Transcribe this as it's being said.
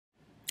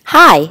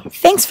Hi,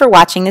 thanks for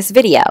watching this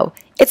video.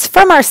 It's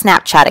from our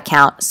Snapchat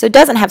account, so it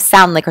doesn't have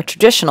sound like a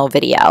traditional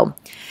video.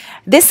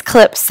 This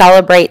clip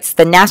celebrates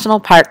the National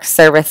Park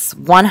Service's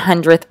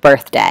 100th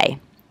birthday.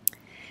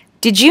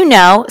 Did you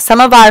know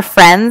some of our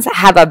friends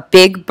have a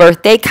big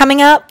birthday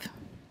coming up?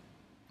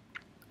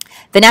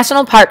 The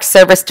National Park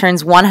Service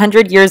turns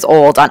 100 years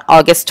old on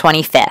August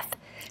 25th.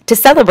 To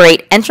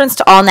celebrate, entrance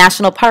to all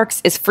national parks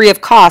is free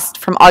of cost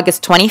from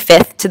August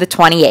 25th to the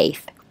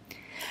 28th.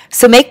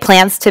 So make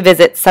plans to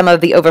visit some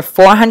of the over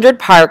 400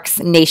 parks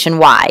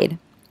nationwide.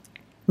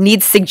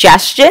 Need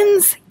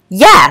suggestions?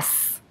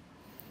 Yes!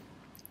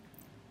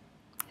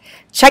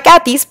 Check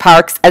out these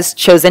parks as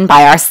chosen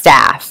by our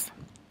staff.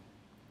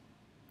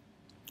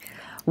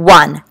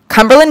 1.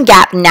 Cumberland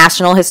Gap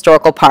National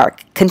Historical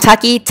Park,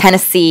 Kentucky,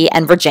 Tennessee,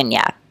 and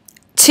Virginia.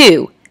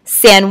 2.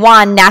 San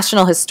Juan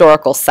National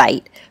Historical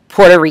Site,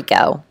 Puerto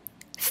Rico.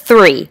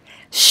 3.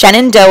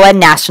 Shenandoah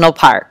National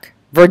Park,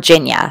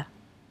 Virginia.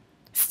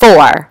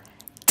 4.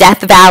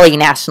 Death Valley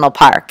National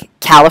Park,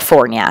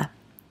 California.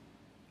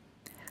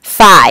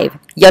 5.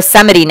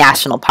 Yosemite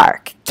National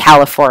Park,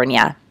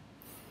 California.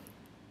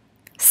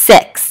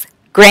 6.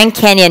 Grand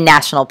Canyon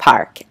National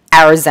Park,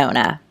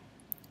 Arizona.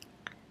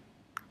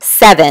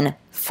 7.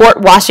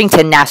 Fort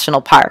Washington National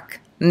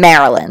Park,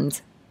 Maryland.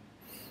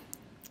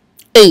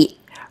 8.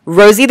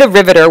 Rosie the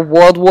Riveter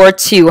World War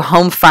II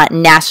Homefront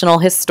National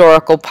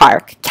Historical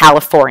Park,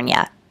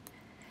 California.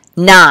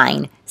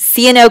 9.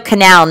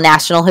 Canal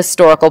National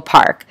Historical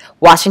Park,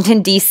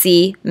 Washington,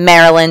 D.C.,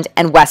 Maryland,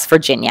 and West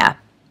Virginia.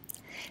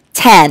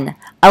 10.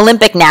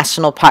 Olympic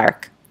National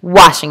Park,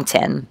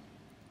 Washington.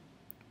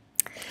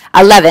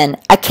 11.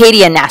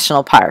 Acadia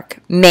National Park,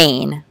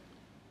 Maine.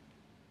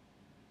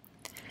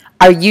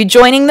 Are you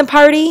joining the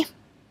party?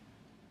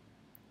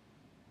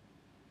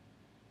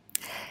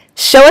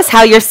 Show us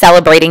how you're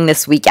celebrating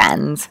this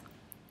weekend.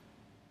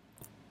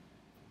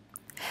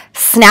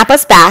 Snap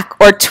us back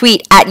or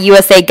tweet at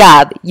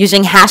USAgov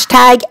using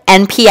hashtag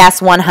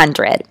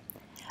NPS100.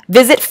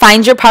 Visit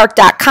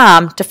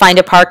findyourpark.com to find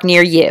a park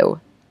near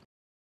you.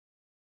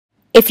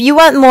 If you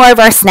want more of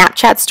our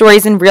Snapchat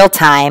stories in real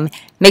time,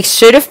 make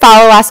sure to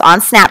follow us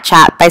on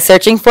Snapchat by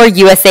searching for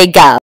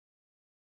USAgov.